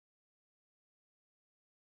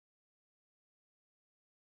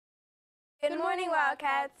Good morning,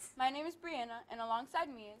 Wildcats. My name is Brianna, and alongside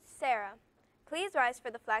me is Sarah. Please rise for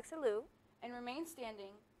the flag salute and remain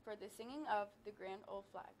standing for the singing of the Grand Old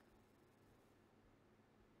Flag.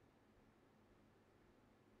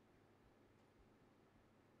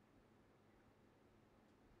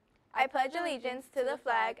 I pledge allegiance to the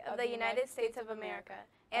flag of the United States of America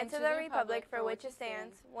and to the republic for which it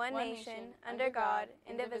stands, one nation, under God,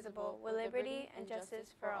 indivisible, with liberty and justice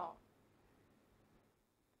for all.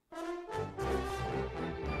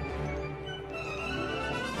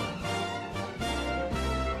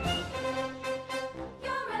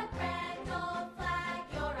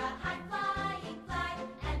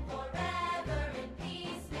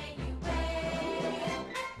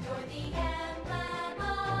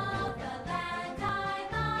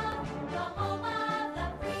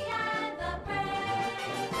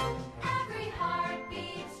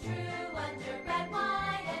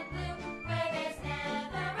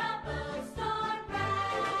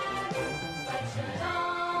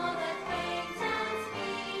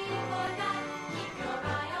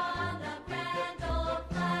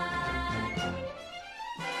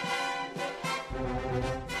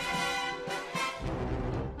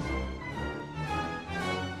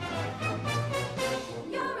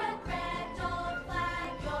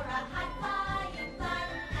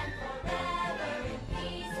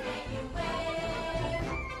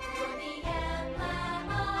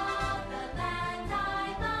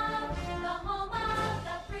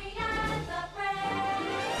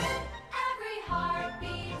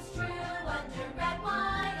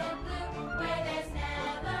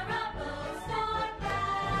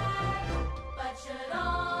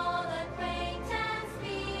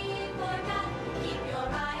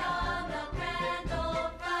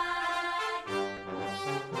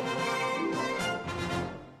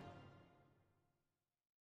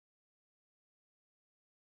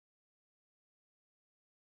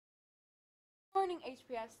 Good morning,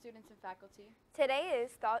 HPS students and faculty. Today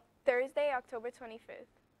is Thursday, October 25th.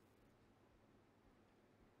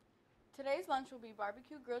 Today's lunch will be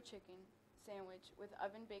barbecue grilled chicken sandwich with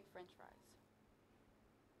oven-baked french fries.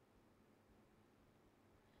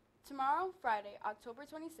 Tomorrow, Friday, October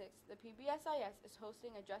 26th, the PBSIS is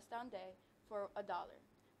hosting a Dress Down Day for $1.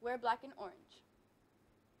 Wear black and orange.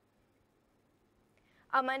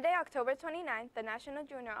 On Monday, October 29th, the National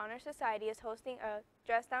Junior Honor Society is hosting a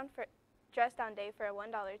Dress Down Day for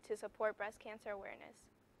 $1 to support breast cancer awareness.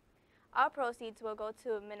 All proceeds will go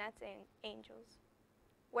to Minette's Angels.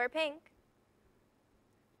 Wear pink.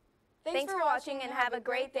 Thanks for watching and have a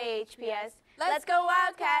great day, HPS. Let's go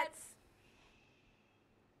Wildcats!